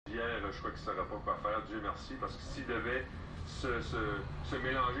je crois qu'il ne saurait pas quoi faire, Dieu merci, parce que s'il devait se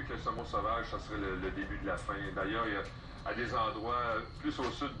mélanger avec le saumon sauvage, ça serait le début de la fin. D'ailleurs, il y a à des endroits plus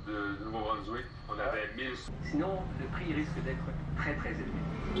au sud de Nouveau-Brunswick, on avait 1000. Sinon, le prix risque d'être très très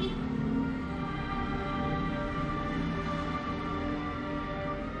élevé.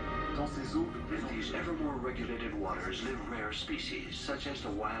 Dans ces eaux, In these ever more regulated waters live rare species, such as the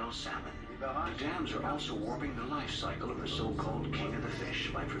wild salmon. The dams are also warping the life cycle of the so-called king of the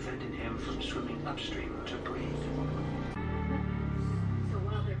fish by preventing him from swimming upstream to breed. So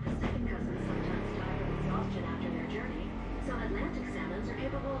while their Pacific cousins sometimes die of exhaustion after their journey, some Atlantic salmons are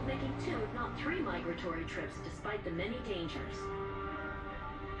capable of making 2, if not 3 migratory trips despite the many dangers.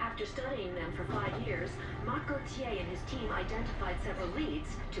 After studying them for 5 years, Marc Gauthier and his team identified several leads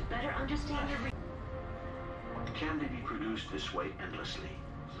to better understand the Can they be produced this way endlessly?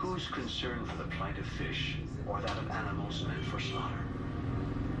 Who's concerned for the plight of fish or that of animals meant for slaughter?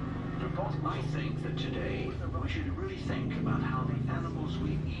 I think that today we should really think about how the animals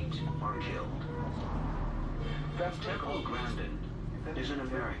we eat are killed. Temple Grandin is an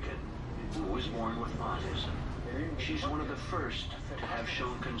American who was born with autism. She's one of the first to have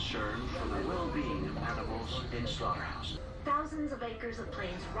shown concern for the well-being of animals in slaughterhouses. thousands of acres of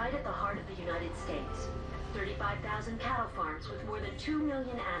plains right at the heart of the United States. 35,000 cattle farms with more than 2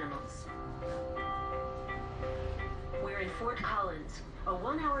 million animals. We're in Fort Collins, a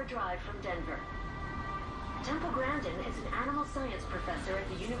 1-hour drive from Denver. Temple Grandin is an animal science professor at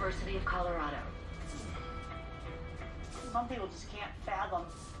the University of Colorado. Some people just can't fathom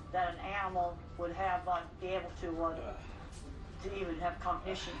that an animal would have be able to even have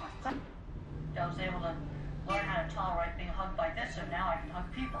cognition. I was able to learn how to tolerate being hugged by this, and now I can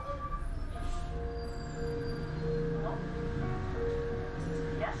hug people. Hello?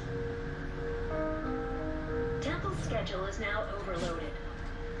 Yes? Temple's schedule is now overloaded.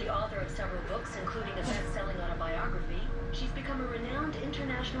 The author of several books, including a best-selling autobiography, she's become a renowned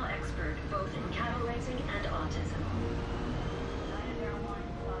international expert both in cattle raising and autism.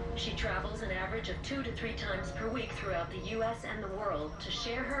 She travels an average of 2 to 3 times per week throughout the U.S. and the world to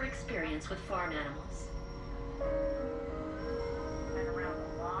share her experience with farm animals. Been around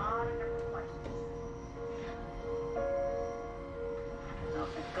a lot of different places.